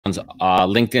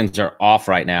LinkedIn's are off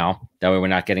right now. That way we're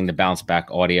not getting the bounce back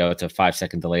audio. It's a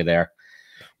 5-second delay there.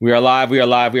 We are live. We are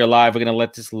live. We are live. We're going to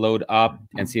let this load up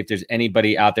and see if there's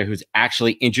anybody out there who's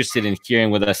actually interested in hearing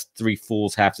what us three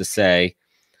fools have to say.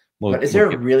 But is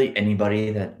there really anybody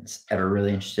that's ever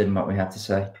really interested in what we have to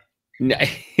say? No,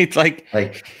 it's like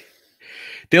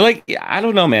they're like, I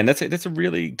don't know, man. That's a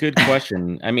really good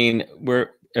question. I mean,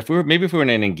 if we were in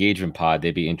an engagement pod,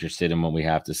 they'd be interested in what we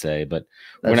have to say, but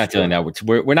we're not doing that.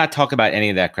 We're not talking about any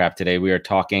of that crap today. We are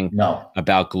talking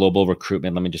about global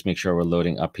recruitment. Let me just make sure we're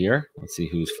loading up here. Let's see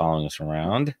who's following us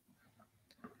around.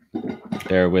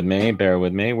 Bear with me.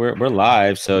 We're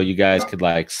live, so you guys could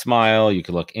smile. You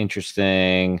could look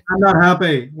interesting. I'm not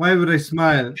happy. Why would I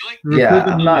smile? Yeah,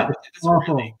 I'm not.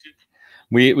 Awful.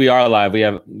 We are live. We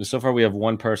have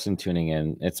one person tuning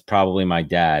in. It's probably my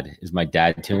dad. Is my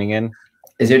dad tuning in?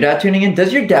 Is your dad tuning in?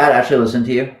 Does your dad actually listen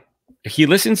to you? He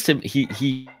listens to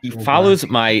he follows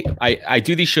my I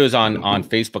do these shows on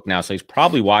Facebook now, so he's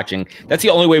probably watching. That's the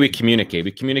only way we communicate.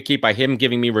 We communicate by him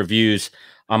giving me reviews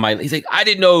on my. He's like, I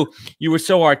didn't know you were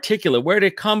so articulate. Where did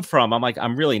it come from? I'm like,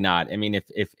 I'm really not. I mean,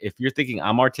 if you're thinking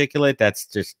I'm articulate, that's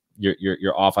just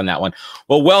you're off on that one.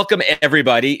 Well, welcome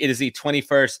everybody. It is the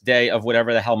 21st day of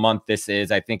whatever the hell month this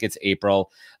is. I think it's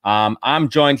April. I'm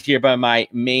joined here by my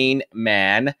main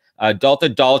man,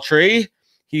 Dualta Doherty.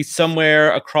 He's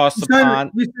somewhere across the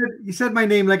pond. You said my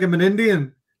name like I'm an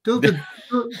Indian. Dualta.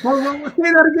 Say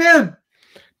that again.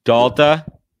 Dualta.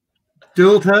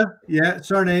 Yeah.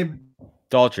 Surname.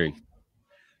 Doherty.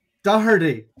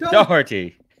 Doherty.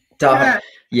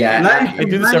 Yeah. I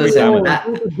do this every time.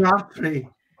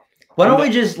 Why don't we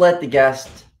just let the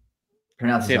guest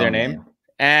pronounce say their name?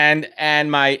 And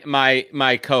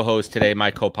my co-host today,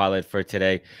 my co-pilot for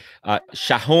today,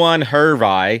 Shahuan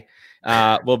Hervai,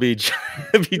 will be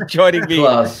joining me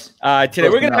today.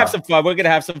 We're gonna have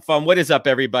some fun. What is up,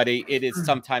 everybody? It is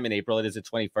sometime in April. It is the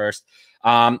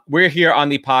 21st. We're here on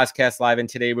the podcast live, and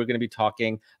today we're going to be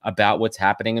talking about what's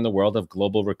happening in the world of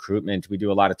global recruitment. We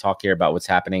do a lot of talk here about what's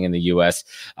happening in the U.S.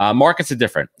 Markets are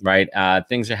different, right?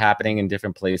 Things are happening in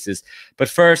different places. But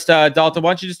first, Dualta, why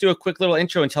don't you just do a quick little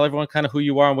intro and tell everyone kind of who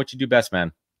you are and what you do best,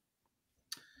 man?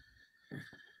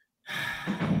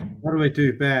 What do I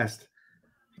do best?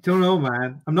 I don't know,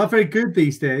 man. I'm not very good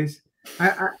these days.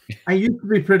 I used to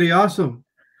be pretty awesome.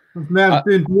 I was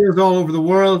doing deals all over the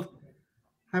world.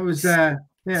 I was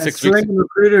slinging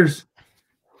recruiters,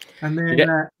 and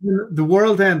then the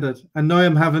world ended, and now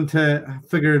I'm having to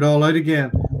figure it all out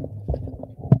again.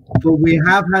 But we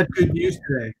have had good news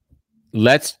today.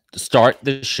 Let's start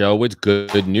the show with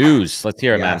good news. Let's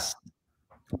hear it, man.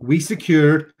 We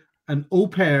secured an au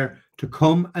pair to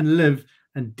come and live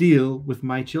and deal with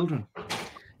my children.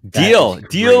 Deal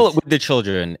with the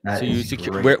children. So you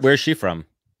secure. Where's she from?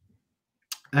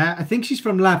 I think she's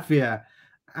from Latvia.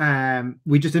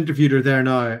 We just interviewed her there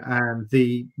now, and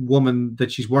the woman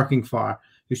that she's working for,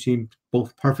 who seemed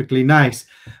both perfectly nice,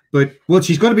 but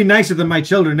she's going to be nicer than my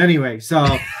children anyway. So,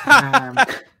 can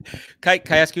I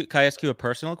ask you a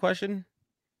personal question?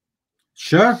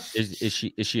 Sure. Is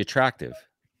she attractive?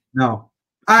 No.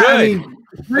 I mean,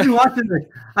 maybe watching this.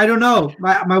 I don't know.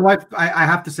 My wife. I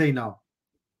have to say no.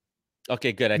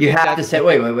 Okay, good. You have to say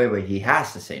wait. He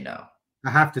has to say no. I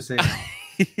have to say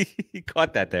no. You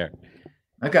caught that there.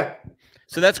 Okay.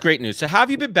 So that's great news. So how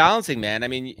have you been balancing, man? I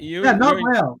mean, not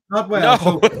well.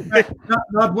 No. So,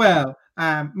 not well.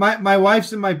 My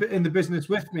wife's in the business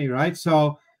with me, right?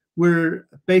 So we're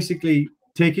basically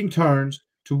taking turns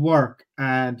to work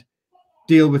and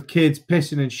deal with kids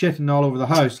pissing and shitting all over the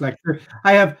house. Like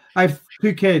I have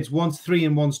two kids, one's 3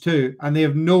 and one's 2, and they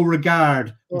have no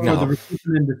regard for the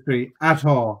recruitment industry at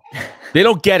all. They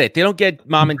don't get it. They don't get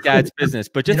mom and dad's business.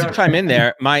 But just to chime in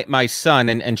there, my son,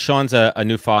 and Sean's a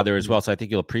new father as well, so I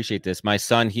think you'll appreciate this. My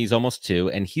son, he's almost 2,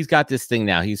 and he's got this thing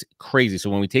now. He's crazy. So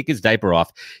when we take his diaper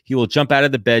off, he will jump out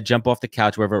of the bed, jump off the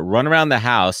couch, wherever, run around the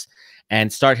house,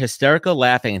 and start hysterical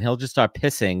laughing, and he'll just start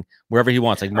pissing wherever he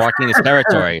wants, like marking his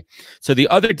territory. So the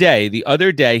other day,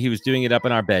 he was doing it up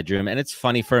in our bedroom, and it's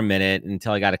funny for a minute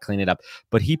until I got to clean it up.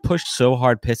 But he pushed so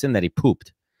hard pissing that he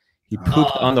pooped. He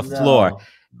pooped on the floor.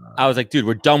 I was like, dude,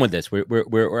 we're done with this.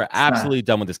 We're absolutely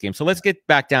done with this game. So let's get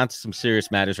back down to some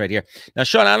serious matters right here. Now,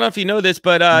 Sean, I don't know if you know this,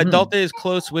 but Dualta is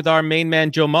close with our main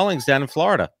man, Joe Mullings, down in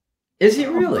Florida. Is he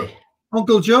really?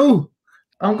 Uncle Joe.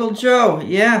 Uncle Joe,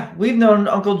 yeah, we've known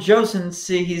Uncle Joe since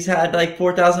he's had like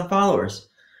 4,000 followers.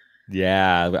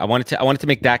 Yeah, I wanted to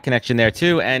make that connection there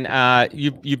too, and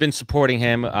you've been supporting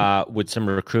him with some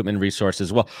recruitment resources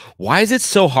as well. Why is it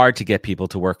so hard to get people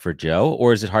to work for Joe,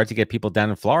 or is it hard to get people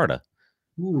down in Florida?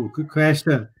 Ooh, good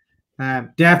question.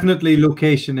 Definitely,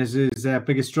 location is his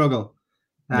biggest struggle.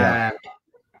 Yeah.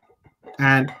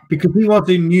 And because he wants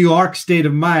a New York state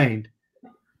of mind,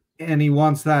 and he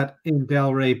wants that in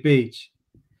Delray Beach,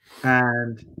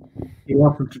 and he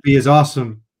wants them to be as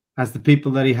awesome as the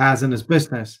people that he has in his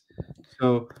business.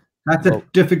 So that's a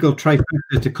difficult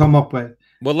trifecta to come up with.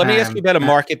 Well, let me ask you about a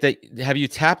market that have you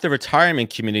tapped the retirement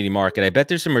community market? I bet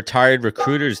there's some retired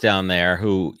recruiters down there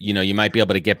who, you know, you might be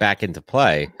able to get back into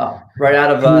play. Oh, right out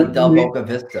of Del Boca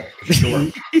Vista, for sure.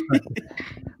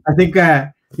 I think, yeah.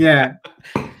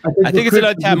 I think it's an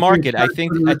untapped market. I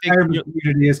think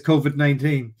community is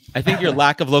COVID-19. I think your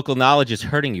lack of local knowledge is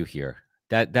hurting you here.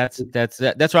 That's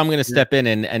where I'm going to step in,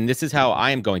 and this is how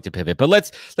I am going to pivot. But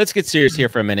let's get serious here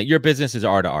for a minute. Your business is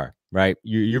R to R, right?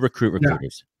 You recruit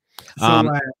recruiters.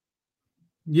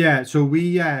 Yeah. So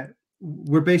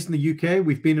we're based in the UK.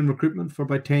 We've been in recruitment for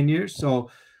about 10 years. So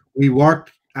we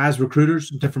work as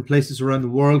recruiters in different places around the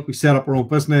world. We set up our own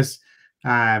business.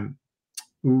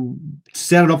 We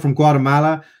set it up from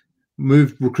Guatemala,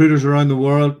 moved recruiters around the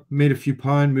world, made a few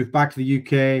pounds, moved back to the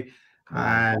UK,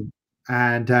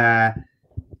 and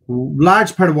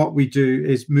large part of what we do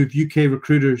is move UK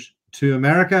recruiters to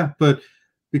America. But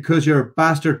because your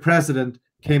bastard president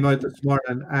came out this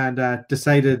morning and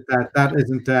decided that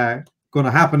isn't going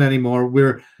to happen anymore,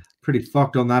 we're pretty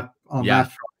fucked on that front.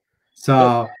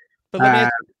 So, but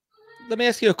let me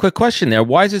ask you a quick question there.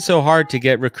 Why is it so hard to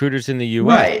get recruiters in the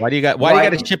U.S.? Right. Why do you got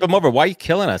to ship them over? Why are you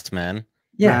killing us, man?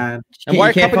 Yeah. And why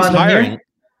are companies hiring?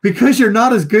 Because you're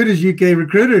not as good as UK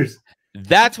recruiters.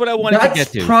 That's what I wanted to get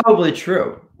to. That's probably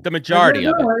true. The majority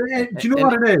of it. Do you know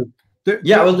what it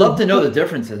is? I would love to know the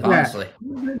differences, honestly.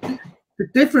 The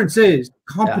difference is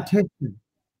competition.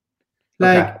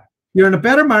 You're in a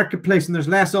better marketplace and there's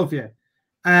less of you.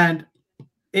 And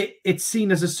it's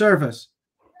seen as a service.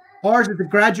 Ours is a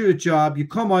graduate job. You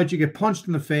come out, you get punched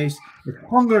in the face. It's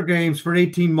Hunger Games for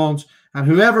 18 months. And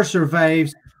whoever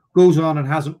survives goes on and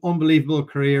has an unbelievable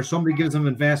career. Somebody gives them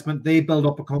investment. They build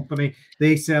up a company.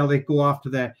 They sell. They go off to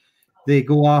the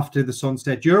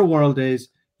sunset. Your world is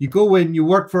you go in, you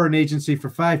work for an agency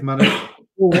for 5 minutes.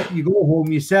 You go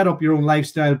home, you set up your own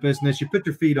lifestyle business. You put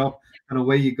your feet up and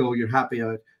away you go. You're happy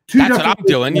out. That's what I'm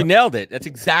doing. You nailed it. That's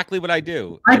exactly what I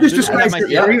do. I just described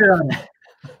your career on it.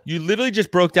 You literally just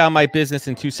broke down my business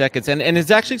in 2 seconds. And it's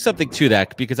actually something to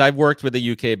that because I've worked with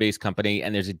a UK-based company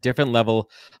and there's a different level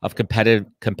of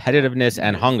competitiveness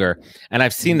and hunger. And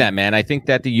I've seen that, man. I think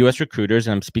that the US recruiters,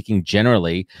 and I'm speaking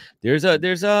generally, there's a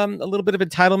little bit of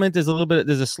entitlement.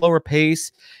 There's a slower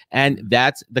pace. And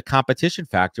that's the competition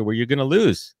factor where you're going to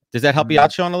lose. Does that help you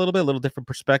out, Sean, a little bit? A little different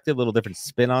perspective, a little different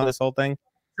spin on this whole thing?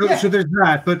 So there's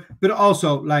that, but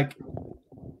also like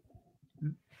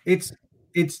it's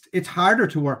harder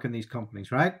to work in these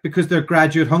companies, right? Because they're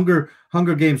graduate Hunger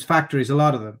Games factories, a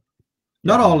lot of them.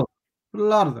 Not all of them, but a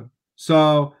lot of them.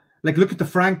 So like look at the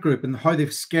Frank Group and how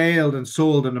they've scaled and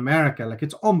sold in America. Like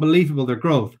it's unbelievable their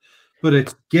growth. But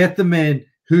it's get them in,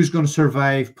 who's going to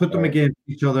survive, put them against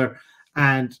each other,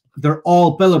 and they're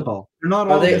all billable. They're not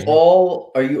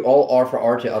all. Are you all R for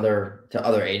R to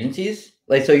other agencies?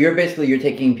 Like so you're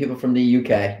taking people from the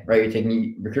UK, right? You're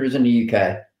taking recruiters in the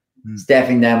UK.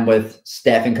 Staffing them with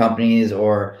staffing companies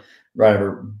or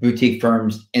whatever boutique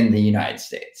firms in the United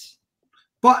States.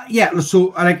 But yeah,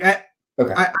 so I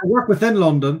work within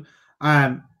London.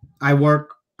 I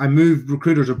move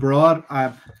recruiters abroad.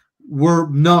 We're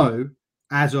now,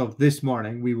 as of this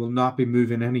morning, we will not be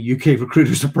moving any UK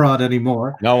recruiters abroad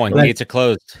anymore. No one. Gates are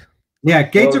closed. Yeah,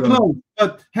 gates are closed.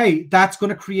 But hey, that's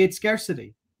going to create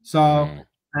scarcity. So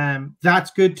that's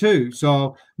good too.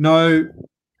 So now.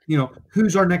 You know,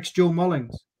 who's our next Joe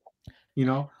Mullings? You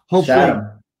know, hopefully.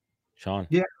 Sean.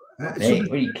 Yeah. Hey,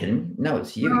 what are you kidding? No,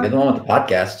 it's you. You're the one with the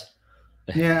podcast.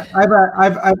 Yeah, I've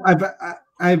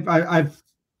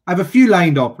a few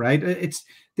lined up, right? It's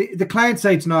the client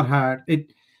side's not hard.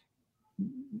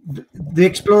 The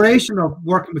exploration of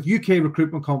working with UK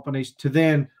recruitment companies to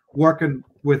then working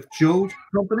with Joe's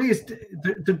company is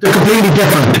they're completely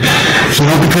different. You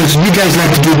know, because you guys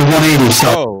like to do the 180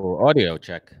 stuff. Oh, audio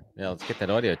check. Yeah, let's get that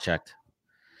audio checked.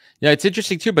 Yeah, it's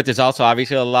interesting too, but there's also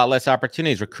obviously a lot less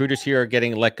opportunities. Recruiters here are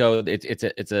getting let go.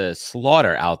 It's a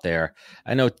slaughter out there.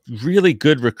 I know really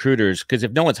good recruiters because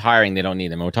if no one's hiring, they don't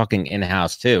need them. We're talking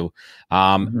in-house too.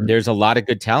 There's a lot of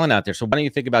good talent out there. So why don't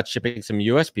you think about shipping some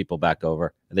US people back over?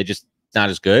 Are they just not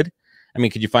as good? I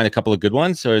mean, could you find a couple of good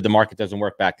ones, or the market doesn't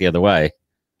work back the other way?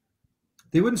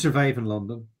 They wouldn't survive in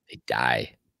London. They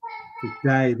die.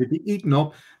 They'd be eaten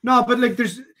up. No, but like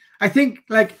I think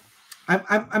like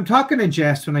I'm talking in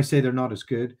jest when I say they're not as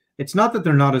good. It's not that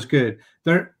they're not as good.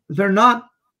 They're not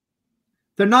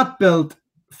built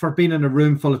for being in a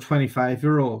room full of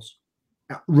 25-year-olds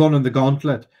running the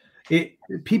gauntlet.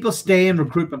 people stay in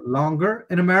recruitment longer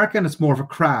in America, and it's more of a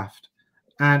craft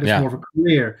and it's more of a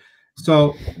career.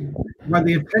 So while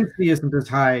the intensity isn't as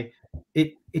high,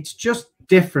 it's just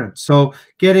different. So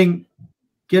getting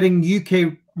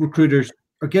UK recruiters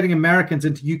or getting Americans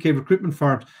into UK recruitment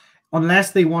firms,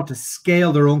 unless they want to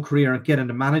scale their own career and get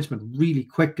into management really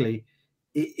quickly,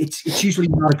 it's usually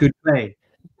not a good play.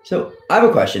 So I have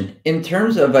a question in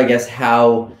terms of, I guess,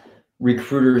 how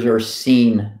recruiters are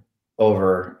seen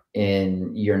over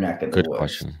in your neck of the woods. Good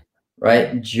question.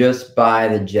 Right? Just by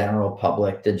the general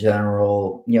public, the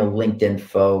general, LinkedIn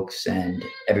folks and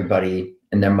everybody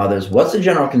and their mothers. What's the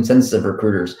general consensus of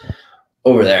recruiters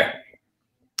over there?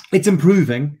 It's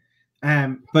improving,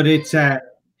 but it's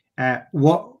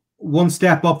one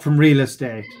step up from real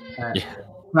estate,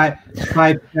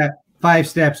 five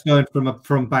steps down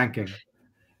from banking.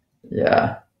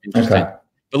 Yeah. Interesting. Okay.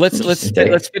 But let's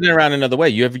spin it around another way.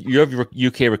 You have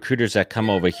UK recruiters that come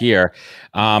over here.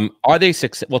 Are they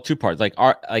success? Well, two parts.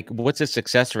 What's the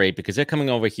success rate? Because they're coming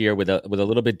over here with a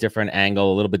little bit different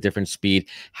angle, a little bit different speed.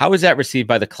 How is that received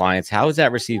by the clients? How is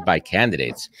that received by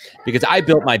candidates? Because I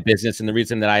built my business, and the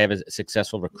reason that I have a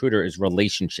successful recruiter is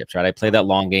relationships. Right? I play that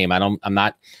long game. I'm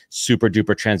not super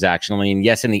duper transactional. I mean,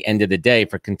 yes, in the end of the day,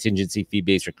 for contingency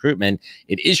fee-based recruitment,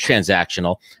 it is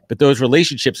transactional. But those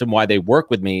relationships and why they work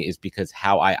with me is because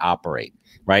how I operate,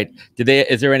 right?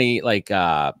 Is there any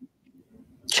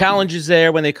challenges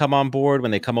there when they come on board,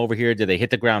 when they come over here? Do they hit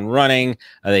the ground running?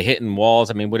 Are they hitting walls?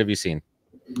 I mean, what have you seen?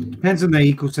 Depends on the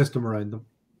ecosystem around them.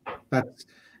 That's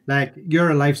like,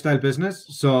 you're a lifestyle business,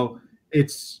 so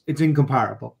it's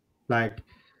incomparable. Like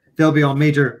they'll be on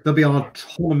a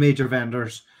ton of major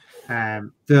vendors,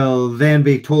 they'll then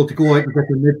be told to go out and get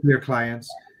their mid-tier clients.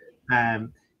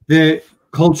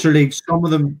 Culturally, some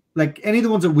of them, like any of the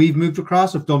ones that we've moved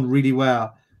across, have done really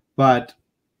well, but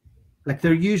like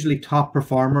they're usually top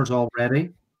performers already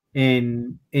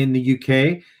in the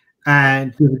UK,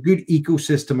 and there's a good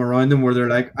ecosystem around them where they're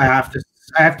like, I have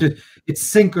to, it's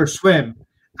sink or swim,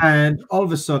 and all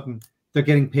of a sudden they're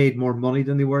getting paid more money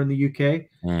than they were in the UK.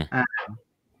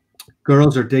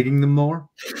 Girls are digging them more.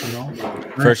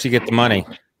 First you get the money.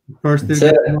 First they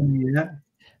get the money,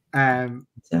 yeah.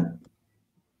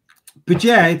 But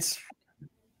yeah,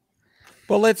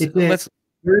 we're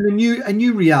in a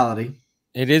new reality.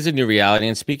 It is a new reality.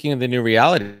 And speaking of the new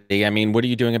reality, I mean, what are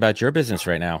you doing about your business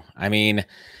right now? I mean,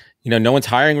 no one's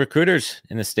hiring recruiters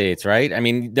in the States, right? I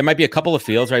mean, there might be a couple of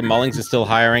fields, right? Mullings is still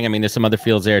hiring. I mean, there's some other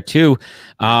fields there too.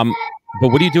 But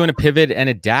what are you doing to pivot and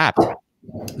adapt?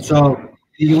 So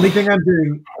the only thing I'm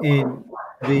doing in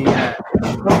the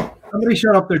somebody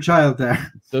shut up their child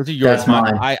there. Those are yours.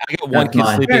 Mine. I got one kid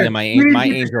sleeping in my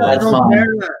angel. That's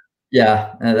mine.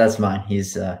 Yeah, that's mine.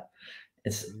 He's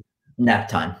it's nap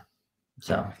time.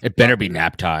 So it better be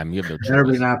nap time. You have no choice. Better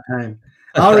be nap time.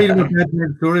 I'll read him a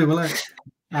bedtime story, will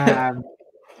I?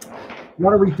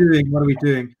 What are we doing?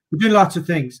 We're doing lots of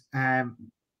things.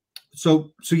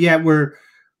 So yeah,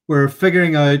 we're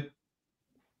figuring out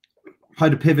how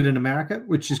to pivot in America,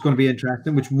 which is going to be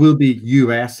interesting, which will be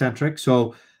US centric.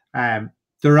 So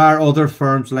there are other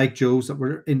firms like Joe's that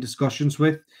we're in discussions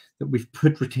with, that we've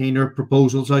put retainer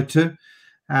proposals out to.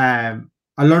 I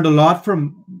learned a lot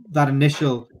from that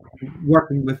initial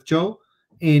working with Joe.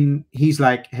 He's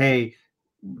like, hey,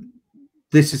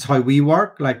 this is how we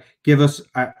work. Like, give us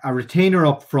a retainer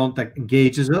up front that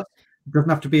engages us. It doesn't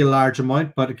have to be a large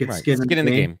amount, but it gets skin in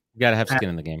the game. You got to have skin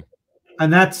in the game.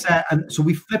 And that's and so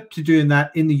we flipped to doing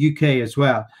that in the UK as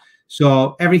well.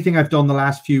 So everything I've done the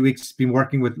last few weeks has been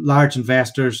working with large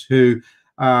investors who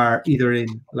are either in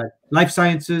like life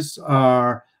sciences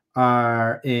or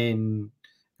are in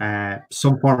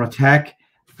some form of tech,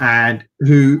 and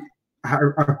who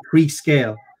are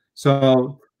pre-scale.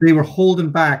 So they were holding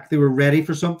back. They were ready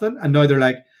for something, and now they're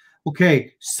like,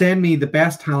 okay, send me the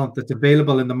best talent that's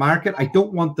available in the market. I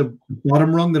don't want the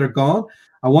bottom rung that are gone.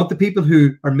 I want the people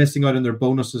who are missing out on their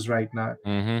bonuses right now.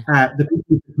 The people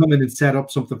who come in and set up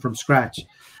something from scratch.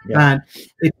 Yeah. And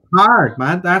it's hard,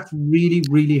 man. That's really,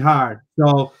 really hard.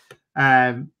 So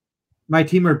my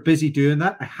team are busy doing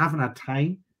that. I haven't had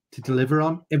time to deliver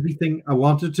on everything I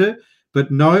wanted to. But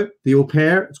now the au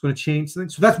pair, it's going to change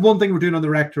things. So that's one thing we're doing on the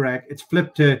Rec Direct. It's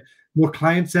flipped to more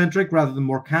client-centric rather than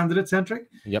more candidate-centric.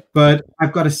 Yep. But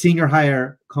I've got a senior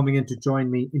hire coming in to join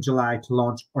me in July to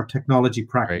launch our technology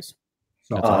practice.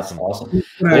 So, that's awesome.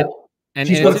 And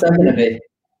what's that going to be?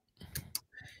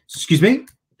 Excuse me?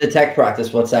 The tech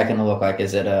practice, what's that going to look like?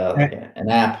 Is it an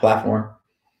app platform?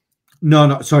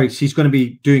 No, sorry. She's going to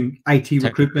be doing IT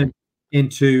recruitment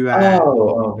into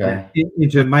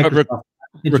into Microsoft.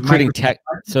 Recruiting tech.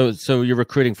 So you're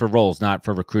recruiting for roles, not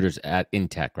for recruiters in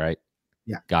tech, right?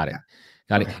 Yeah. Got it.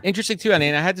 Got it. Interesting too. I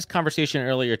mean, I had this conversation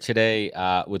earlier today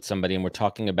with somebody, and we're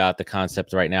talking about the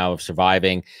concept right now of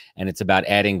surviving, and it's about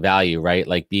adding value, right?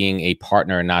 Like being a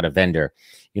partner and not a vendor.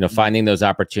 Finding those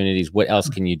opportunities. What else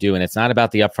can you do? And it's not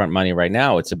about the upfront money right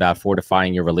now. It's about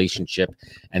fortifying your relationship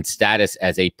and status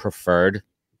as a preferred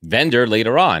vendor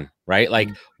later on, right? Like,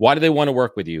 why do they want to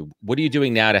work with you? What are you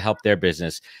doing now to help their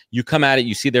business? You come at it,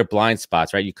 you see their blind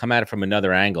spots, right? You come at it from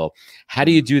another angle. How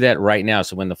do you do that right now?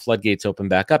 So when the floodgates open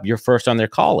back up, you're first on their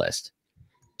call list.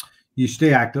 You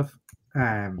stay active.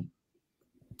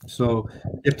 So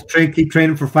you have to keep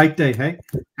training for fight day. Hey,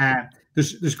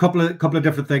 there's a couple of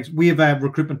different things. We have a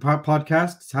recruitment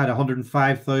podcast. It's had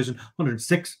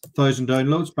 106,000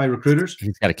 downloads by recruiters.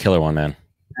 He's got a killer one, man.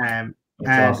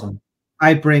 That's awesome.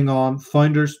 I bring on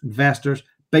founders, investors,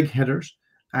 big hitters,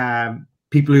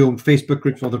 people who own Facebook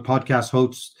groups, other podcast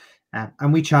hosts,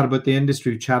 and we chat about the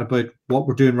industry, we chat about what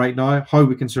we're doing right now, how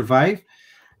we can survive.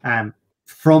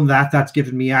 From that's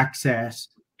given me access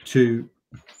to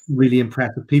really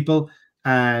impressive people,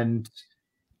 and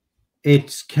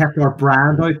it's kept our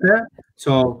brand out there.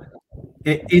 So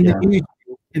in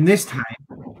this time,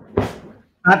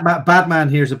 Batman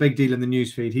here's a big deal in the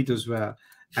newsfeed. He does well.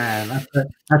 That's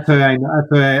how I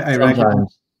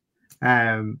recognize.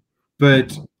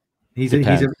 But he's a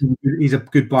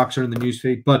good boxer in the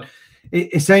newsfeed. But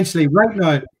essentially, right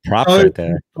now, thousands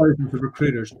of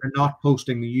recruiters are not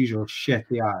posting the usual shit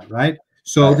they are, right?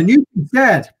 So the newsfeed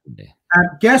said,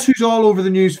 guess who's all over the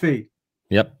newsfeed?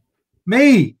 Yep,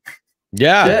 me.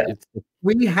 Yeah.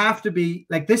 We have to be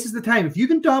like, this is the time. If you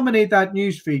can dominate that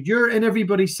newsfeed, you're in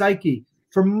everybody's psyche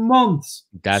for months.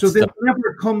 So that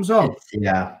whenever it comes up,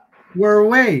 we're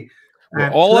away.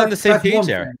 We're all on the same page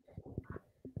there.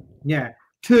 Yeah.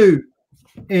 2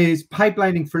 is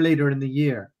pipelining for later in the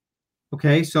year.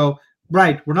 Okay, so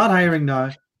we're not hiring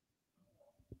now,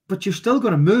 but you're still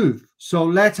going to move. So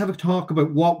let's have a talk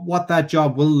about what that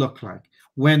job will look like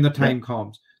when the time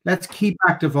comes. Let's keep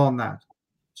active on that.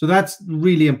 So that's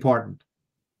really important.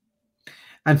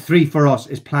 And 3 for us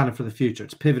is planning for the future.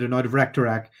 It's pivoting out of rec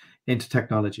into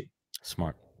technology.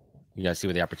 Smart. You guys see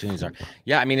where the opportunities are.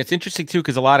 Yeah, I mean, it's interesting too,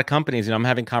 because a lot of companies, I'm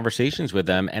having conversations with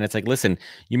them, and it's like, listen,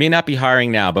 you may not be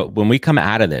hiring now, but when we come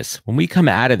out of this,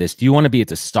 do you want to be at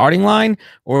the starting line,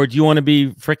 or do you want to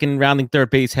be freaking rounding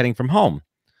third base heading from home?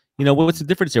 What's the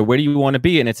difference there? Where do you want to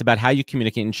be? And it's about how you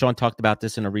communicate. And Sean talked about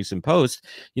this in a recent post.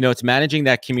 It's managing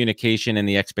that communication and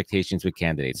the expectations with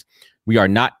candidates.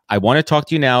 I want to talk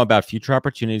to you now about future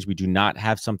opportunities. We do not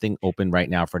have something open right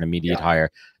now for an immediate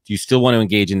hire. Do you still want to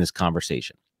engage in this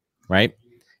conversation? Right.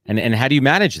 And how do you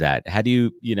manage that? How do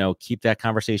you, keep that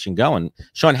conversation going?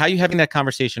 Sean, how are you having that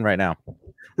conversation right now?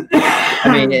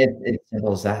 I mean, it's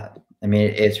simple as that. I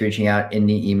mean, it's reaching out in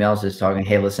the emails, it's talking,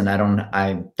 hey, listen, I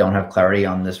don't have clarity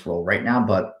on this role right now,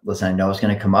 but listen, I know it's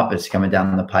going to come up. It's coming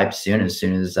down the pipe soon as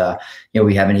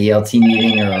we have an ELT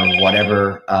meeting or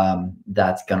whatever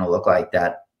that's going to look like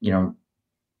that.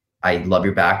 I love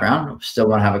your background, still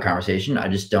want to have a conversation. I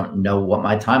just don't know what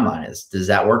my timeline is. Does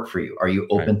that work for you? Are you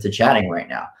open to chatting right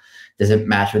now? Does it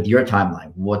match with your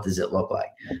timeline? What does it look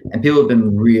like? And people have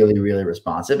been really, really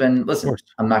responsive. And listen,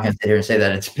 I'm not going to sit here and say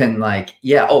that it's been like,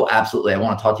 absolutely, I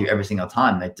want to talk to you every single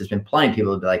time. Like, there's been plenty of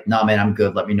people that be like, no, man, I'm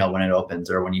good. Let me know when it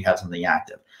opens or when you have something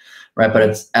active, right? But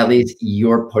it's at least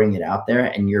you're putting it out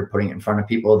there and you're putting it in front of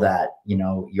people that,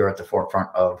 you're at the forefront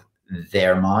of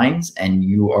their minds, and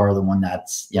you are the one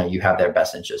that's, you have their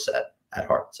best interests at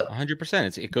heart. So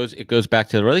 100%. It goes back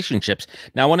to the relationships.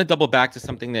 Now I want to double back to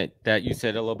something that you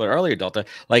said a little bit earlier, Delta.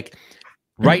 Like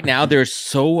right now, there's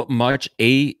so much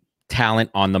talent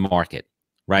on the market,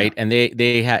 right? And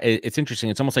they have, it's interesting.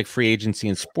 It's almost like free agency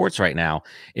in sports right now.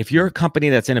 If you're a company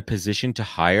that's in a position to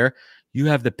hire, you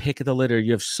have the pick of the litter.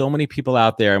 You have so many people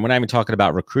out there. And we're not even talking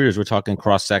about recruiters. We're talking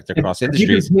cross-sector,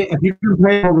 cross-industries. If you can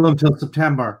pay them until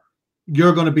September,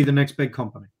 you're going to be the next big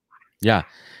company. Yeah.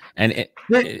 And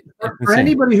for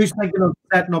anybody who's thinking of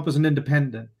setting up as an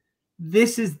independent,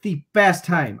 this is the best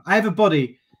time. I have a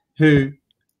buddy who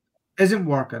isn't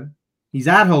working. He's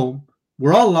at home.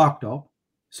 We're all locked up.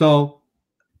 So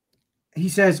he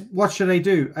says, what should I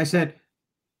do? I said,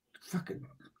 fucking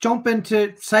jump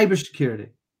into cybersecurity.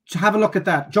 Have a look at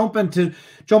that. Jump into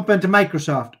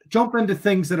Microsoft. Jump into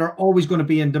things that are always going to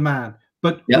be in demand.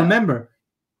 But remember,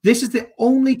 this is the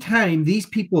only time these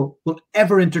people will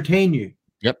ever entertain you.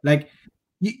 Yep. Like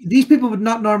these people would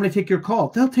not normally take your call.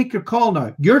 They'll take your call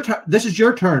now. This is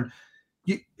your turn.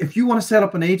 If you want to set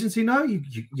up an agency now,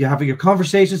 you have your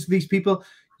conversations with these people.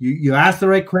 You ask the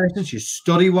right questions. You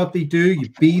study what they do. You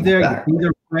be there. You be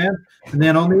their friend. And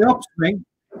then on the upswing,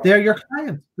 they're your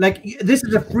clients. Like, this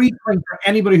is a free thing for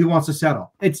anybody who wants to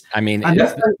settle. So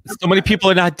many people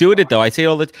are not doing it though. I say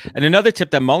all that. And another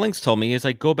tip that Mullings told me is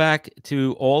like, go back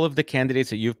to all of the candidates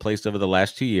that you've placed over the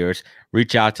last 2 years,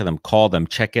 reach out to them, call them,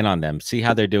 check in on them, see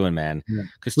how they're doing, man.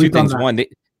 Because two things: one,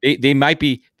 they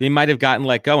might have gotten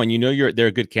let go, and they're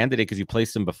a good candidate because you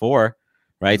placed them before.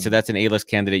 Right. So that's an A-list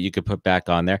candidate you could put back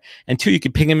on there. And two, you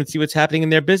could ping them and see what's happening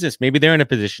in their business. Maybe they're in a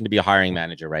position to be a hiring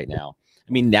manager right now.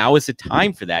 I mean, now is the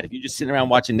time for that. If you're just sitting around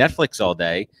watching Netflix all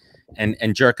day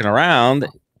and jerking around,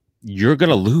 you're going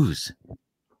to lose.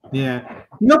 Yeah.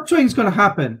 The upswing's going to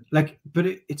happen. Like, but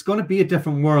it's going to be a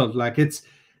different world. Like, it's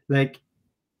like,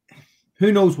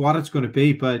 who knows what it's going to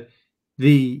be, but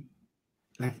the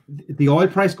oil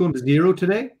price going to zero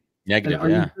today. Negative.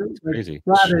 Yeah. It's crazy.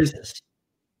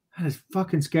 That is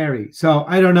fucking scary. So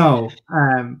I don't know.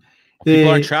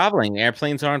 People aren't traveling.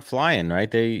 Airplanes aren't flying, right?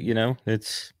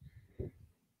 It's.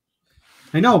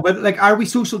 I know, but like, are we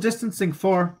social distancing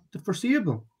for the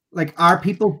foreseeable? Like, are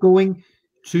people going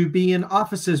to be in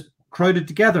offices crowded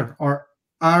together, or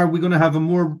are we going to have a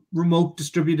more remote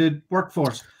distributed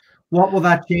workforce? What will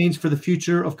that change for the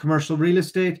future of commercial real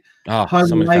estate? How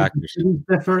so many factors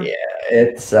differ? Yeah,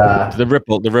 it's the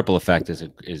ripple effect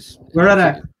is we're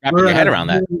at your head around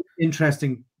that.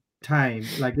 Interesting time.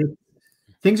 Like,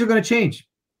 things are going to change.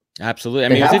 Absolutely. I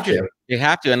mean, it's interesting. They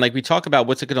have to. And like, we talk about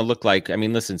what's it going to look like. I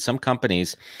mean, listen, some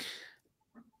companies,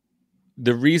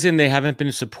 the reason they haven't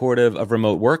been supportive of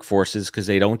remote workforce is because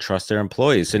they don't trust their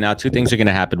employees. So now two things are going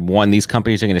to happen. One, these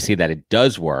companies are going to see that it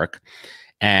does work,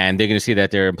 and they're going to see that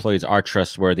their employees are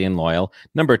trustworthy and loyal.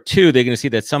 Number two, they're going to see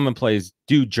that some employees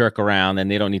do jerk around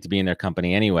and they don't need to be in their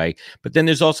company anyway. But then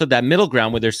there's also that middle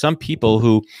ground where there's some people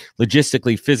who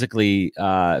logistically, physically,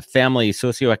 family,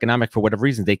 socioeconomic, for whatever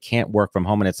reason, they can't work from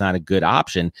home and it's not a good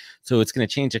option. So it's going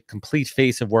to change a complete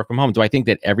face of work from home. Do I think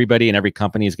that everybody in every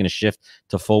company is going to shift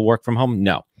to full work from home?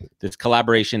 No. There's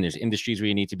collaboration. There's industries where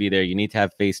you need to be there. You need to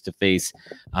have face-to-face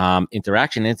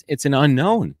interaction. It's an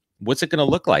unknown. What's it going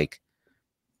to look like?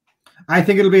 I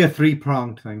think it'll be a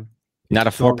three-pronged thing. Not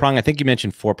a four-prong? I think you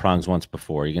mentioned 4 prongs once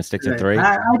before. You can stick to 3?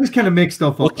 I just kind of mix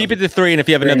stuff up. We'll keep it to 3, and if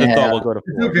you have another thought, we'll go to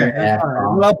 4. Okay.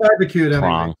 Well, I'll barbecue it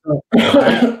anyway.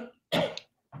 So,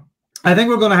 I think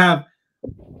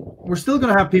we're still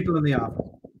going to have people in the office.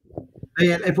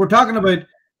 If we're talking about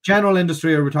general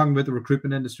industry or we're talking about the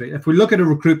recruitment industry, if we look at a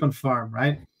recruitment firm,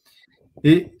 right?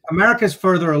 America is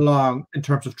further along in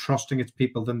terms of trusting its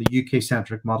people than the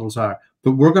UK-centric models are,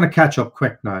 but we're going to catch up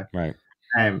quick now. Right.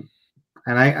 And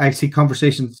I see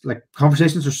conversations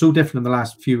are so different in the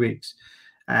last few weeks.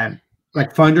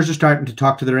 Like, founders are starting to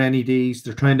talk to their NEDs.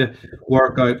 They're trying to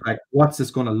work out, like, what's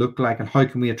this going to look like and how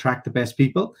can we attract the best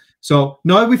people? So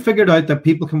now we figured out that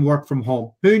people can work from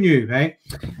home. Who knew, hey?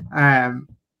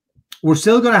 We're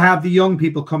still going to have the young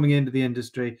people coming into the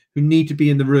industry who need to be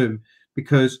in the room,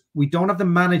 because we don't have the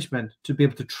management to be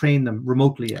able to train them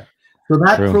remotely yet. So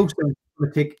that process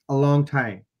will take a long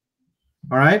time.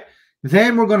 All right.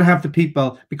 Then we're going to have the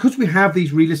people, because we have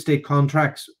these real estate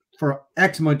contracts for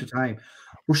X amount of time,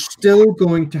 we're still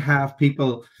going to have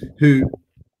people who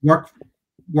work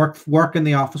in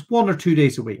the office 1 or 2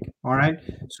 days a week. All right.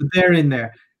 So they're in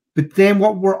there. But then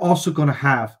what we're also going to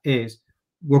have is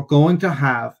we're going to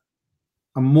have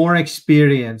a more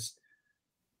experienced,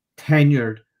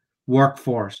 tenured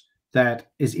workforce that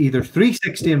is either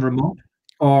 360 and remote,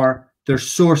 or they're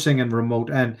sourcing and remote,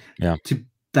 and to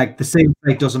like the same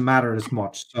site doesn't matter as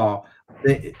much. So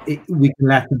we can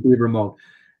let them be remote.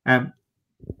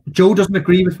 Joe doesn't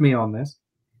agree with me on this,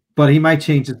 but he might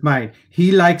change his mind.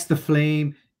 He likes the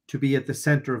flame to be at the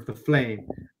center of the flame,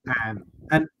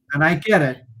 and I get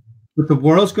it. But the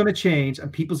world's going to change,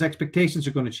 and people's expectations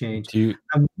are going to change, and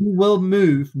we will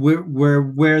move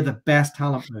where the best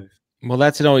talent move. Well,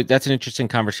 that's an interesting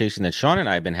conversation that Sean and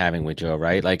I have been having with Joe,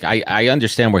 right? Like, I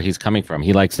understand where he's coming from.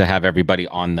 He likes to have everybody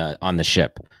on the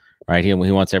ship, right? He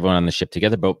wants everyone on the ship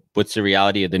together. But what's the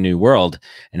reality of the new world,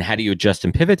 and how do you adjust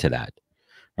and pivot to that,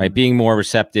 right? Being more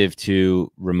receptive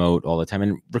to remote all the time.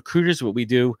 And recruiters, what we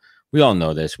do, we all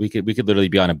know this. We could literally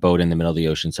be on a boat in the middle of the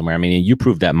ocean somewhere. I mean, you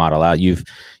proved that model out. You've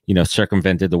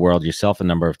circumvented the world yourself a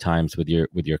number of times with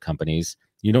your companies.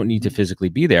 You don't need to physically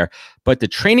be there, but the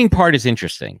training part is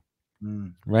interesting.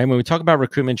 Right. When we talk about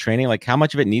recruitment training, like, how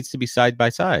much of it needs to be side by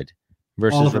side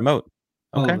versus remote?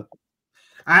 Okay.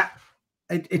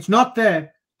 It's not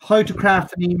the how to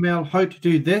craft an email, how to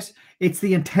do this. It's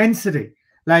the intensity.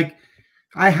 Like,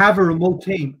 I have a remote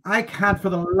team. I can't for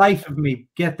the life of me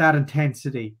get that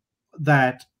intensity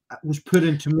that was put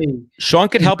into me. Sean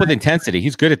could help with intensity.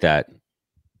 He's good at that.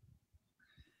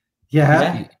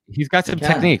 Yeah. He's got some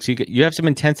techniques. You have some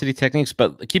intensity techniques,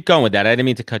 but keep going with that. I didn't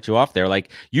mean to cut you off there.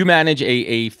 Like, you manage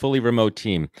a fully remote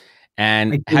team,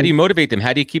 and how do you motivate them?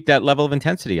 How do you keep that level of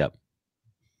intensity up?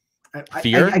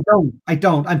 Fear? I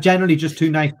don't. I'm generally just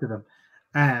too nice to them.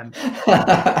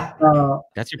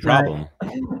 That's your problem.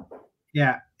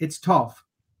 Yeah, it's tough.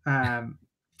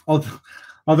 Although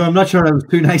I'm not sure I was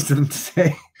too nice to them to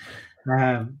say.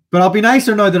 But I'll be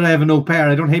nicer now that I have an au pair.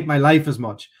 I don't hate my life as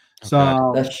much.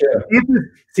 So that's true.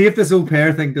 See if this au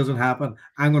pair thing doesn't happen,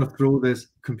 I'm going to throw this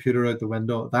computer out the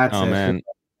window. That's it. Man.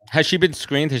 Has she been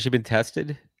screened? Has she been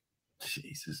tested?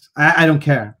 Jesus. I don't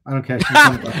care. I don't care.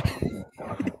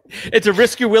 It's a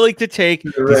risk you're willing to take.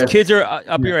 These kids are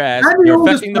up your ass. You're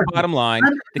affecting the bottom line.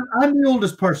 I'm the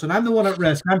oldest person. I'm the one at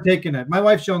risk. I'm taking it. My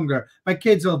wife's younger. My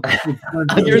kids will.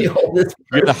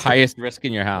 You're the highest risk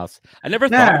in your house. I never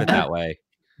thought of it that way.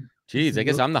 Jeez, I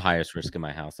guess I'm the highest risk in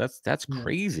my house. That's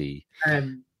crazy.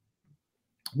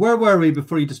 Where were we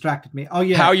before you distracted me? Oh,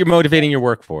 yeah. How you're motivating your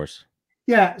workforce.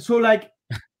 Yeah. So, like,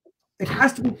 it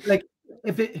has to be, like,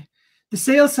 the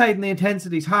sales side and the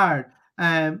intensity is hard.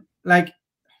 Like,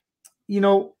 you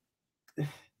know,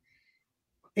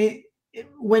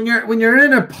 when you're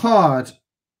in a pod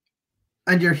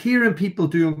and you're hearing people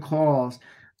doing calls,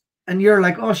 and you're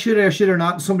like, oh, should I or should I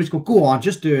not? And somebody's going, go on,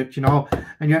 just do it, you know.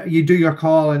 And you do your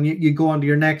call, and you go on to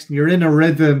your next, and you're in a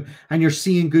rhythm, and you're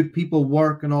seeing good people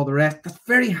work and all the rest. That's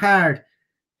very hard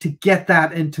to get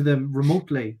that into them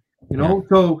remotely, you know.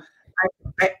 So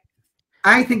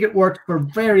I think it works for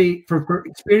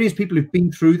experienced people who've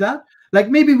been through that. Like,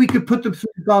 maybe we could put them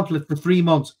through the gauntlet for 3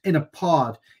 months in a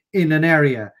pod in an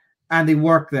area, and they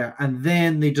work there, and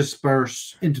then they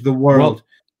disperse into the world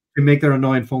to make their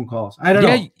annoying phone calls. I don't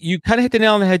know. Yeah, you kind of hit the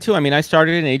nail on the head too. I mean, I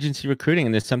started in agency recruiting,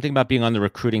 and there's something about being on the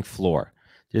recruiting floor.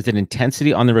 There's an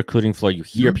intensity on the recruiting floor. You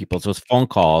hear people, those phone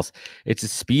calls. It's the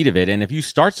speed of it. And if you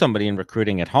start somebody in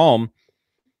recruiting at home,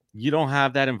 you don't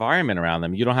have that environment around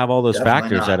them. You don't have all those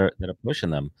factors that are pushing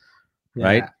them,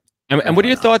 right? And what are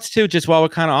your thoughts too? Just while we're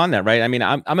kind of on that, right? I mean,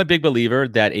 I'm a big believer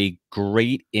that a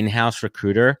great in-house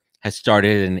recruiter has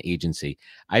started an agency.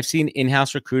 I've seen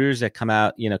in-house recruiters that come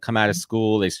out of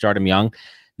school, they start them young.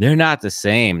 They're not the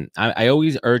same. I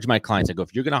always urge my clients, I go,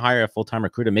 if you're going to hire a full-time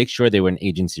recruiter, make sure they were an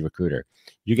agency recruiter.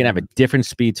 You're going to have a different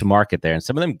speed to market there. And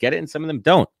some of them get it and some of them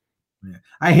don't. Yeah.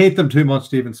 I hate them too much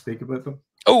to even speak about them.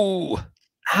 Oh,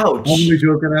 ouch. I'm only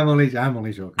joking. I'm only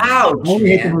joking. Ouch. I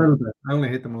only hate them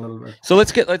a little bit. So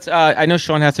let's I know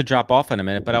Sean has to drop off in a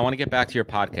minute, but I want to get back to your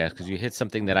podcast because you hit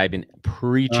something that I've been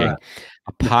preaching.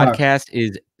 A podcast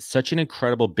is such an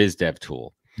incredible biz dev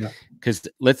tool. Yeah. Because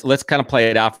let's kind of play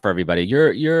it out for everybody.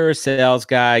 You're a sales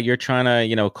guy. You're trying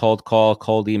to, cold call,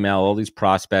 cold email, all these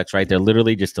prospects, right? They're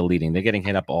literally just deleting. They're getting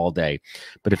hit up all day.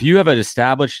 But if you have an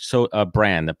established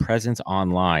brand, the presence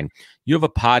online, you have a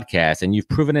podcast, and you've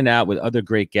proven it out with other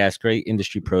great guests, great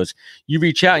industry pros, you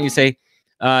reach out and you say,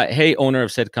 hey, owner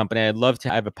of said company, I have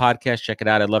a podcast. Check it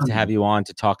out. I'd love to have you on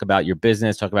to talk about your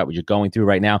business, talk about what you're going through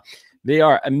right now. They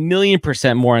are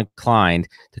 1,000,000% more inclined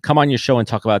to come on your show and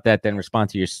talk about that than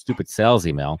respond to your stupid sales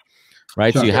email,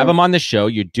 right? Sure. So you have them on the show,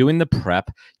 you're doing the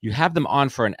prep, you have them on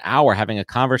for an hour having a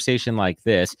conversation like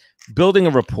this, building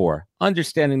a rapport,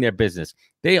 understanding their business.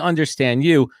 They understand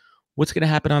you. What's going to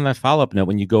happen on that follow-up note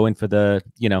when you go in for the,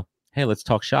 hey, let's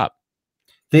talk shop?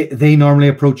 They normally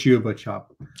approach you about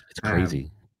shop. It's crazy.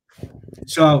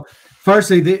 So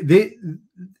firstly,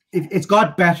 it's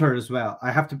got better as well.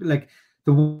 I have to like,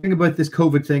 the one thing about this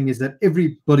COVID thing is that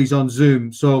everybody's on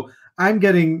Zoom. So I'm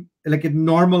getting, like, it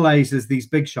normalizes these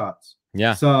big shots.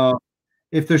 Yeah. So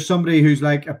if there's somebody who's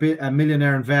like a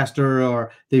millionaire investor,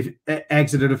 or they've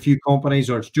exited a few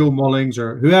companies, or it's Joe Mullings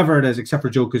or whoever it is, except for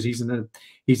Joe, because he's in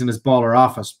his baller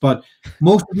office. But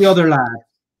most of the other lads,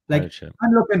 like,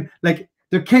 I'm looking, like,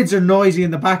 their kids are noisy in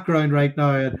the background right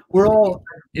now. And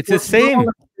it's the same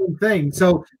thing.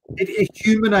 So it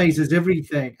humanizes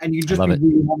everything, and you just be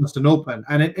really honest and open,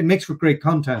 and it makes for great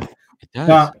content. It does.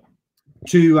 But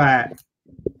to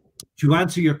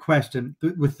answer your question,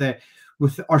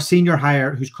 with our senior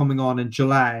hire who's coming on in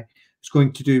July, who's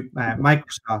going to do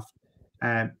Microsoft,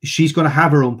 she's going to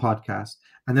have her own podcast,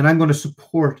 and then I'm going to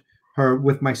support her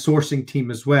with my sourcing team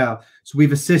as well. So we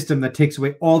have a system that takes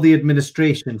away all the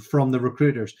administration from the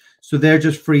recruiters. So they're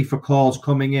just free for calls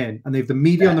coming in, and they have the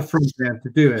media on the front end to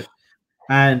do it.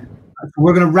 And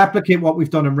we're going to replicate what we've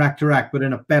done in Rack to Rack, but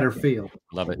in a better field.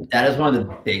 Love it. That is one of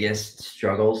the biggest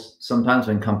struggles sometimes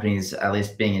when companies, at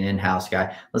least being an in-house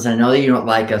guy. Listen, I know that you don't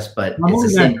like us, but it's the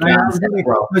same concept,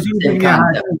 bro.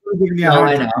 No,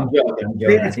 I know. I'm joking.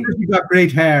 It's because you got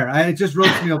great hair. It just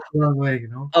rubs me up the wrong way,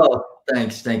 Oh,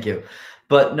 thanks, thank you.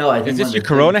 But no, I think is this your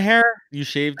Corona hair? You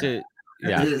shaved it?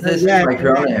 Yeah, this is my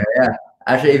Corona hair. Yeah,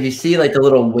 actually, if you see like the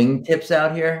little wing tips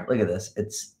out here, look at this.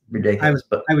 It's ridiculous.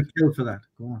 But I would kill for that.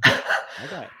 Go on.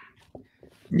 Okay.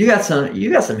 You got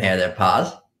some hair there,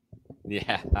 Paz.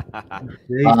 Yeah.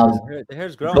 The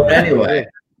hair's growing. But anyway,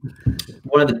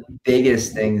 one of the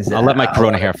biggest things I'll let my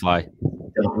Corona hair fly.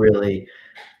 Don't really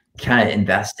kind of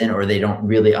invest in, or they don't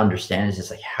really understand, is just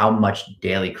like how much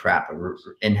daily crap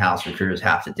in-house recruiters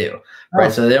have to do,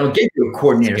 right? So they don't give you a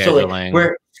coordinator. So like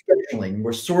we're scheduling,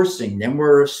 we're sourcing, then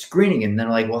we're screening, and then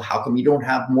like, well, how come you don't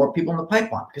have more people in the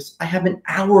pipeline? Because I have an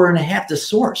hour and a half to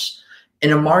source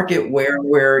in a market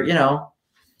where you know.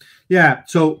 Yeah,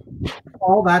 so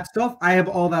all that stuff, I have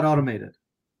all that automated.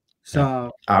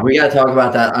 So we got to talk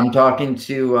about that. I'm talking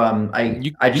to I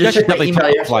just checked my email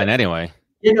yesterday. Anyway.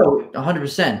 You know,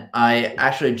 100%. I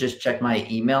actually just checked my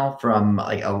email from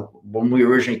like when we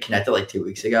originally connected like 2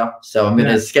 weeks ago. So I'm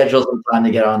gonna schedule some time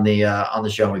to get on the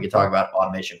show and we can talk about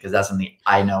automation, because that's something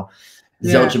I know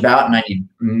zilch about, and I need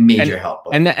major help.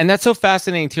 And that's so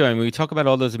fascinating too. I mean, we talk about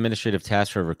all those administrative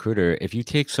tasks for a recruiter. If you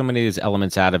take so many of these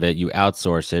elements out of it, you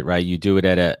outsource it, right? You do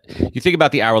it you think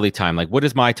about the hourly time. Like, what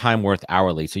is my time worth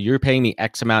hourly? So you're paying me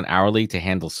X amount hourly to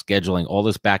handle scheduling, all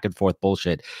this back and forth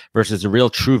bullshit, versus the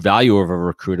real true value of a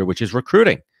recruiter, which is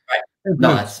recruiting. Right.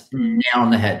 No, that's nail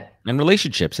on the head. And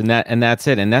relationships, and that's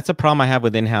it. And that's a problem I have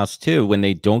with in-house too, when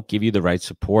they don't give you the right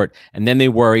support, and then they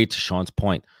worry, to Sean's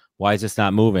point, why is this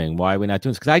not moving? Why are we not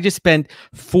doing this? Because I just spent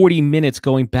 40 minutes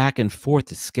going back and forth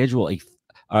to schedule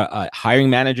a hiring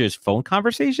manager's phone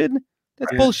conversation.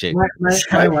 That's bullshit.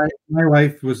 My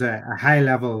wife was a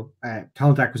high-level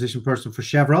talent acquisition person for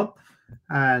Chevron,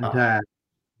 and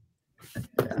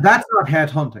that's not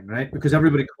headhunting, right? Because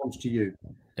everybody comes to you.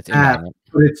 But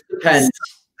it depends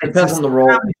on the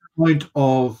role. Point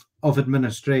of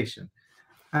administration,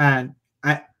 and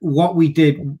what we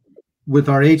did with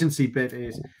our agency bit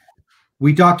is,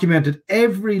 we documented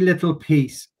every little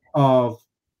piece of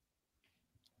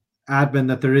admin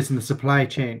that there is in the supply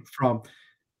chain, from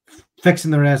fixing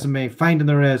the resume, finding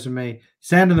the resume,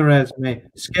 sending the resume,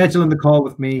 scheduling the call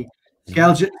with me,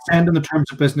 sending the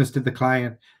terms of business to the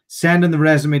client, sending the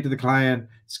resume to the client,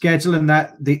 scheduling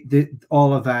that,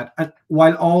 all of that. And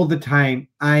while all the time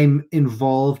I'm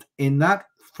involved in that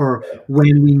for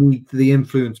when we need the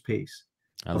influence piece,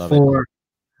 before,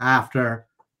 after,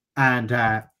 and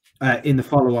in the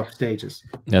follow-up stages.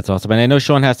 That's awesome. And I know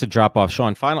Sean has to drop off.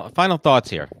 Sean, final thoughts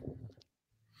here.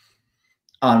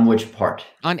 On which part?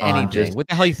 On anything. What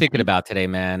the hell are you thinking about today,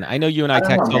 man? I know you and I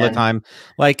text all the time.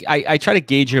 Like, I try to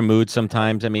gauge your mood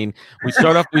sometimes. I mean, we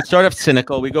start off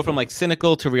cynical. We go from like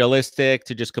cynical to realistic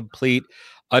to just complete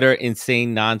utter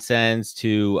insane nonsense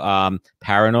to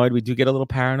paranoid. We do get a little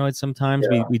paranoid sometimes.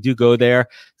 Yeah. We do go there.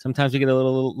 Sometimes we get a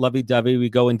little lovey-dovey. We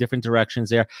go in different directions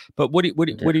there. But what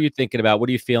are you thinking about? What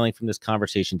are you feeling from this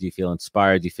conversation? Do you feel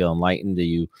inspired? Do you feel enlightened? Do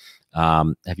you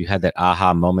have you had that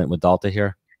aha moment with Dualta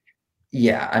here?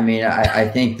 Yeah, I mean, I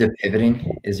think the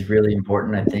pivoting is really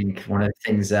important. I think one of the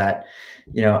things that,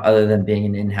 you know, other than being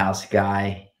an in-house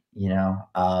guy, you know,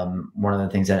 one of the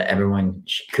things that everyone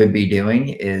could be doing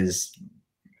is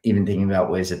even thinking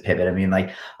about ways to pivot. I mean,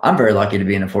 like, I'm very lucky to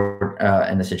be in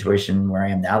a situation where I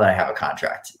am now that I have a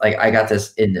contract. Like, I got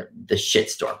this in the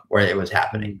shitstorm where it was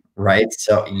happening, right?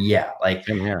 So yeah, like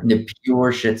the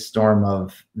pure shitstorm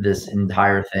of this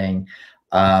entire thing.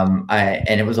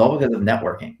 And it was all because of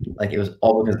networking. Like, it was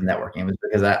all because of networking. It was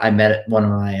because I met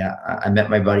I met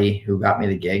my buddy who got me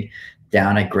the gig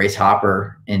down at Grace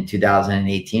Hopper in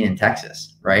 2018 in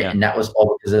Texas, right? Yeah. And that was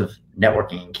all because of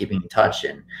networking and keeping in touch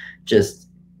and just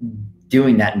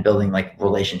doing that and building like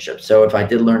relationships. So if I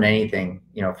did learn anything,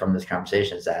 you know, from this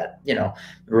conversation, is that, you know,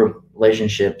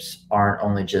 relationships aren't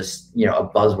only just, you know, a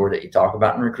buzzword that you talk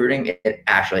about in recruiting. It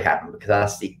actually happened, because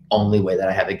that's the only way that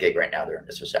I have a gig right now during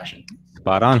this recession.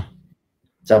 Spot on.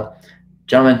 So,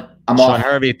 gentlemen, I'm off. Sean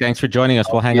Hervey, thanks for joining us.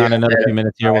 We'll hang on another few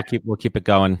minutes here. Right. We'll keep it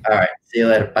going. All right. See you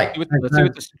later. Bye. Let's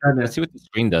see what the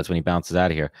screen does when he bounces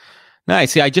out of here.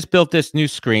 Nice. See, I just built this new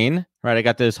screen, right? I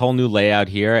got this whole new layout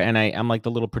here, and I'm like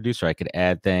the little producer. I could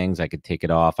add things. I could take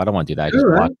it off. I don't want to do that. I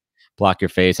just block your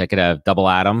face. I could have double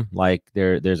Adam. Like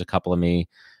there's a couple of me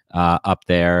up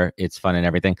there. It's fun and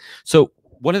everything. So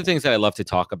one of the things that I love to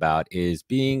talk about is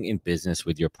being in business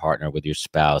with your partner, with your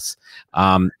spouse.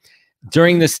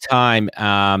 During this time,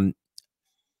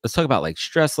 let's talk about like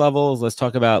stress levels. Let's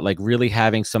talk about like really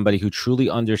having somebody who truly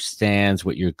understands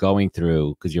what you're going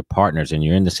through, because you're partners and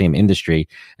you're in the same industry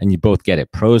and you both get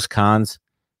it. Pros, cons.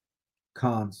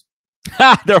 Cons.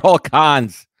 They're all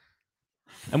cons.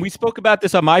 And we spoke about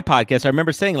this on my podcast. I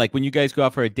remember saying, like, when you guys go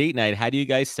out for a date night, how do you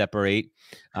guys separate?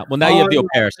 Well, now you have the au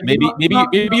pair, so maybe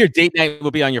your date night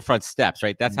will be on your front steps,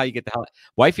 right? That's how you get the hell.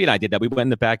 Wifey and I did that. We went in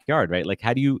the backyard, right? Like,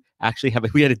 how do you actually have?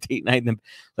 We had a date night, and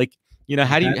like, you know,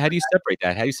 how do you separate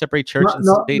that? How do you separate church and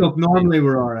state? Look, normally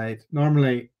we're all right.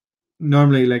 Normally,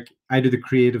 like I do the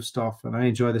creative stuff, and I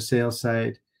enjoy the sales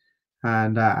side,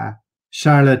 and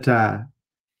Charlotte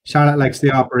likes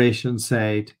the operations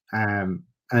side,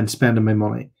 and spending my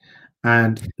money,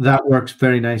 and that works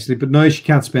very nicely. But now she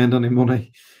can't spend any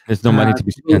money. There's no money to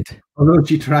be spent. Although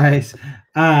she tries,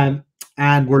 and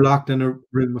we're locked in a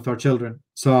room with our children.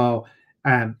 So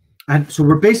and so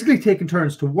we're basically taking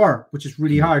turns to work, which is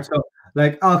really hard. So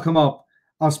like I'll come up,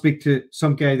 I'll speak to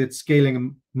some guy that's scaling a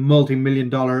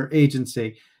multi-million-dollar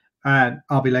agency, and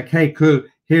I'll be like, "Hey, cool.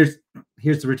 Here's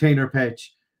the retainer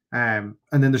pitch," and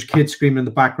then there's kids screaming in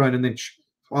the background, and then.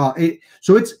 Well,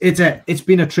 it's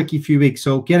been a tricky few weeks.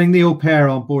 So getting the au pair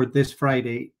on board this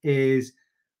Friday is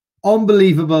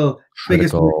unbelievable.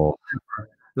 Biggest ever.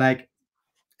 Like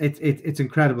it's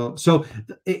incredible. So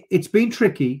it's been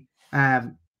tricky,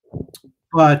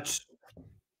 but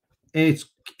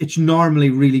it's normally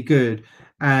really good.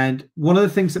 And one of the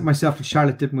things that myself and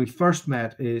Charlotte did when we first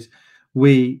met is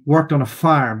we worked on a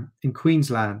farm in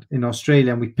Queensland in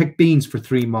Australia, and we picked beans for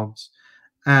 3 months,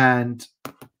 and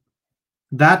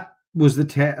that was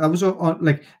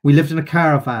like we lived in a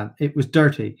caravan. It was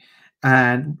dirty,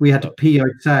 and we had to pee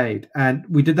outside, and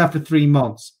we did that for 3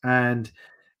 months. And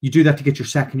you do that to get your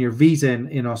second-year visa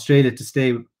in Australia to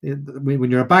stay when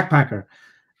you're a backpacker,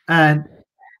 and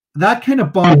that kind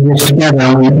of bond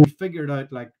together. We figured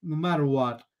out, like, no matter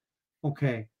what,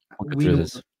 okay,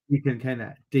 we can kind of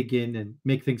dig in and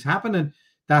make things happen, and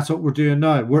that's what we're doing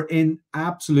now. We're in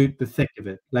absolute the thick of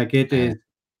it. Like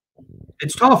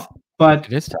it's tough. But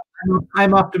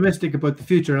I'm optimistic about the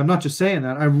future. I'm not just saying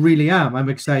that. I really am. I'm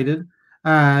excited.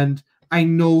 And I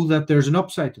know that there's an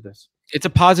upside to this. It's a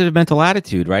positive mental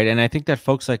attitude, right? And I think that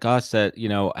folks like us that, you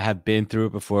know, have been through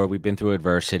it before, we've been through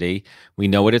adversity, we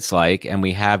know what it's like, and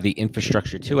we have the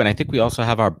infrastructure too. And I think we also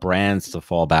have our brands to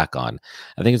fall back on.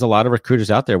 I think there's a lot of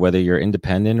recruiters out there, whether you're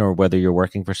independent or whether you're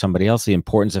working for somebody else, the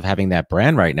importance of having that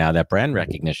brand right now, that brand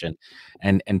recognition,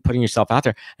 and putting yourself out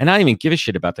there. And I don't even give a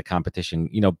shit about the competition.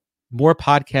 You know, more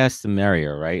podcasts the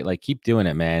merrier, right? Like, keep doing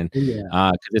it, man.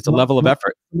 Yeah. It's a level of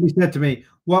effort. Somebody said to me,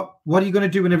 what are you going to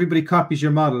do when everybody copies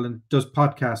your model and does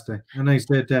podcasting? And I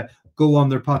said, go on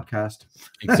their podcast.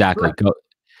 Exactly. Go.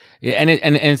 Yeah, and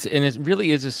it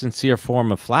really is a sincere form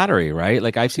of flattery, right?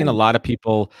 Like, I've seen a lot of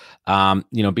people,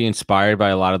 you know, be inspired by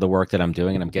a lot of the work that I'm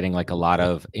doing, and I'm getting like a lot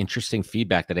of interesting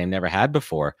feedback that I've never had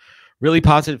before. Really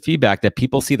positive feedback that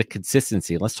people see the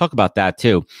consistency. Let's talk about that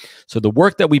too. So the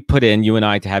work that we put in, you and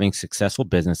I, to having successful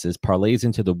businesses parlays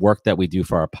into the work that we do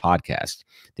for our podcast.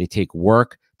 They take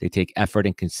work, they take effort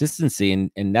and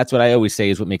consistency. And that's what I always say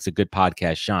is what makes a good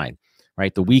podcast shine,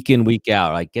 right? The week in, week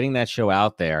out, like getting that show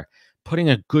out there, putting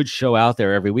a good show out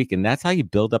there every week. And that's how you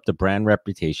build up the brand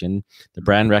reputation, the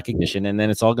brand recognition, and then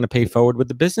it's all going to pay forward with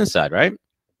the business side, right?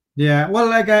 Yeah. Well,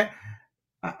 like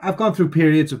I've gone through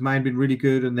periods of mine being really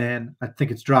good, and then I think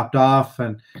it's dropped off,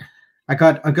 and I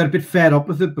got a bit fed up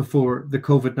with it before the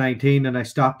COVID-19, and I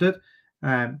stopped it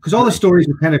because all the stories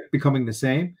were kind of becoming the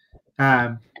same.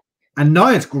 And now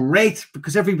it's great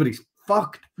because everybody's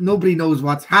fucked. Nobody knows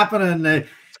what's happening.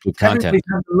 Everybody's trying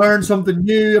to learn something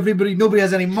new. Nobody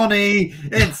has any money.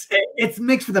 It's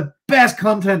mixed for the best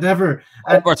content ever.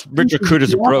 Of course, rich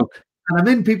recruiters are broke. And I'm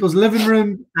in people's living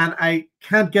room, and I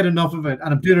can't get enough of it.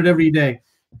 And I'm doing it every day.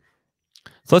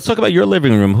 So let's talk about your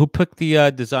living room. Who put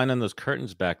the design on those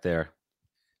curtains back there?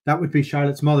 That would be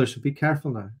Charlotte's mother. So be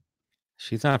careful now.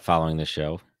 She's not following the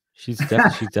show. She's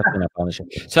definitely not following the show.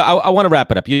 So I want to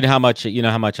wrap it up. You know how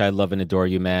much I love and adore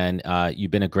you, man.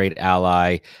 You've been a great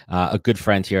ally, a good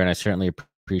friend here, and I certainly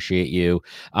appreciate you.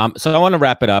 So I want to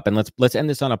wrap it up, and let's end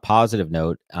this on a positive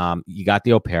note. You got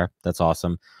the au pair. That's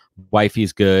awesome.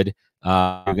 Wifey's good.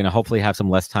 You're going to hopefully have some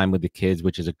less time with the kids,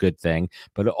 which is a good thing.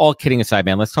 But all kidding aside,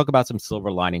 man, let's talk about some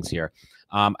silver linings here.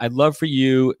 I'd love for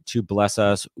you to bless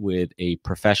us with a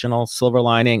professional silver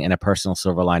lining and a personal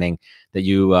silver lining that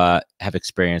you have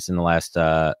experienced in the last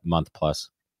month plus.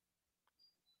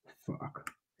 Fuck.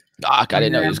 I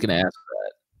didn't know he was going to ask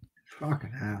that.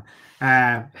 Fucking hell.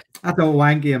 That's a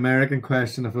wanky American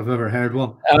question if I've ever heard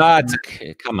one. It's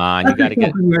okay. Come on, you got to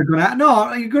get. You're going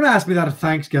to ask me that at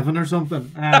Thanksgiving or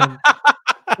something.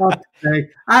 Let's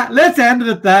end it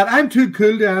at that. I'm too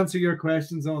cool to answer your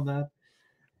questions on that.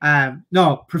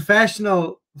 No,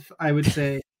 professional, I would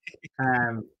say.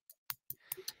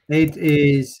 It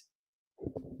is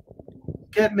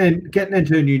getting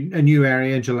into a new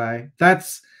area in July.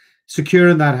 That's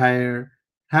securing that hire,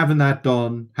 having that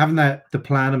done, having the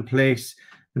plan in place,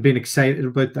 and being excited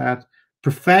about that.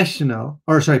 Personal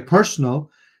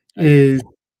is,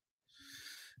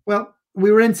 well,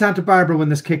 we were in Santa Barbara when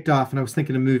this kicked off, and I was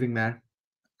thinking of moving there.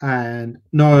 And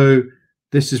now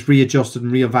this is readjusted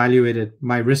and reevaluated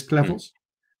my risk levels,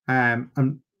 and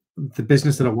the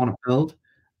business that I want to build.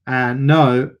 And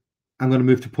now I'm going to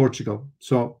move to Portugal.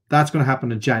 So that's going to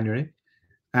happen in January.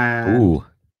 Ooh,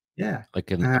 yeah,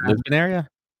 like in the Lisbon area.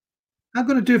 I'm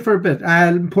going to do it for a bit.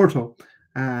 Porto.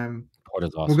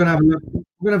 Porto's awesome. We're going to have a look.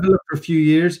 We're going to have a look for a few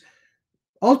years.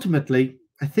 Ultimately,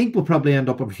 I think we'll probably end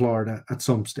up in Florida at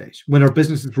some stage when our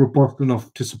business is robust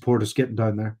enough to support us getting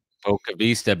down there. Boca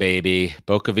Vista, baby.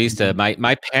 Boca Vista.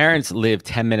 My parents live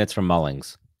 10 minutes from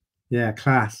Mullings. Yeah,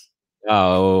 class.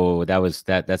 Oh, that's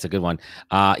a good one.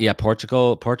 Yeah,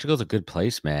 Portugal's a good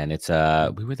place, man. It's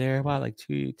we were there like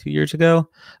two years ago.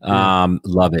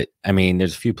 Love it. I mean,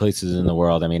 there's a few places in the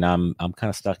world. I mean, I'm kind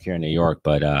of stuck here in New York,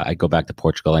 but I go back to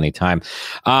Portugal anytime.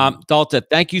 Dualta,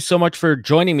 thank you so much for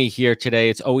joining me here today.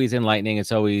 It's always enlightening.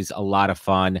 It's always a lot of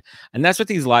fun. And that's what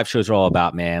these live shows are all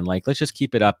about, man. Like, let's just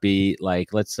keep it upbeat.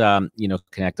 Like, let's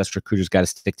connect. Us recruiters got to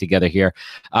stick together here.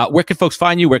 Where can folks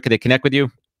find you? Where can they connect with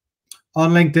you?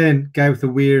 On LinkedIn, guy with a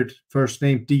weird first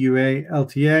name,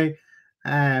 Dualta.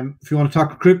 If you want to talk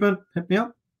recruitment, hit me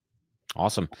up.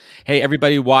 Awesome. Hey,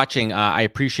 everybody watching, I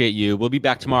appreciate you. We'll be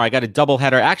back tomorrow. I got a double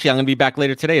header. Actually, I'm going to be back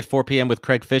later today at 4 p.m. with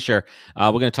Craig Fisher.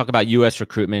 We're going to talk about U.S.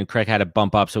 recruitment. Craig had a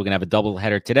bump up, so we're going to have a double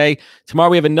header today.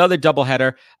 Tomorrow, we have another double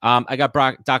header. I got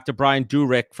Dr. Brian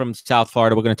Durick from South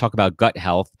Florida. We're going to talk about gut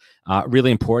health.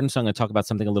 Really important. So I'm going to talk about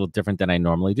something a little different than I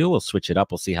normally do. We'll switch it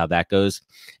up. We'll see how that goes.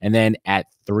 And then at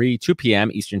 2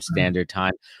 p.m. Eastern Standard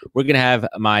Time, we're going to have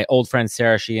my old friend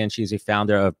Sarah Sheehan. She's a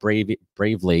founder of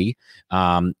Bravely,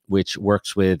 which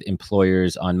works with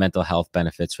employers on mental health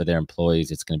benefits for their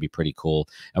employees. It's going to be pretty cool.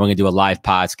 And we're going to do a live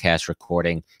podcast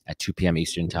recording at 2 p.m.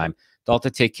 Eastern Time.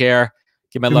 Dualta, take care.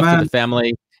 Give my love to the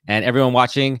family. And everyone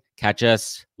watching, catch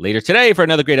us later today for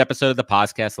another great episode of the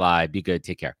podcast live. Be good.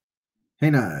 Take care.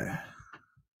 Hey, now.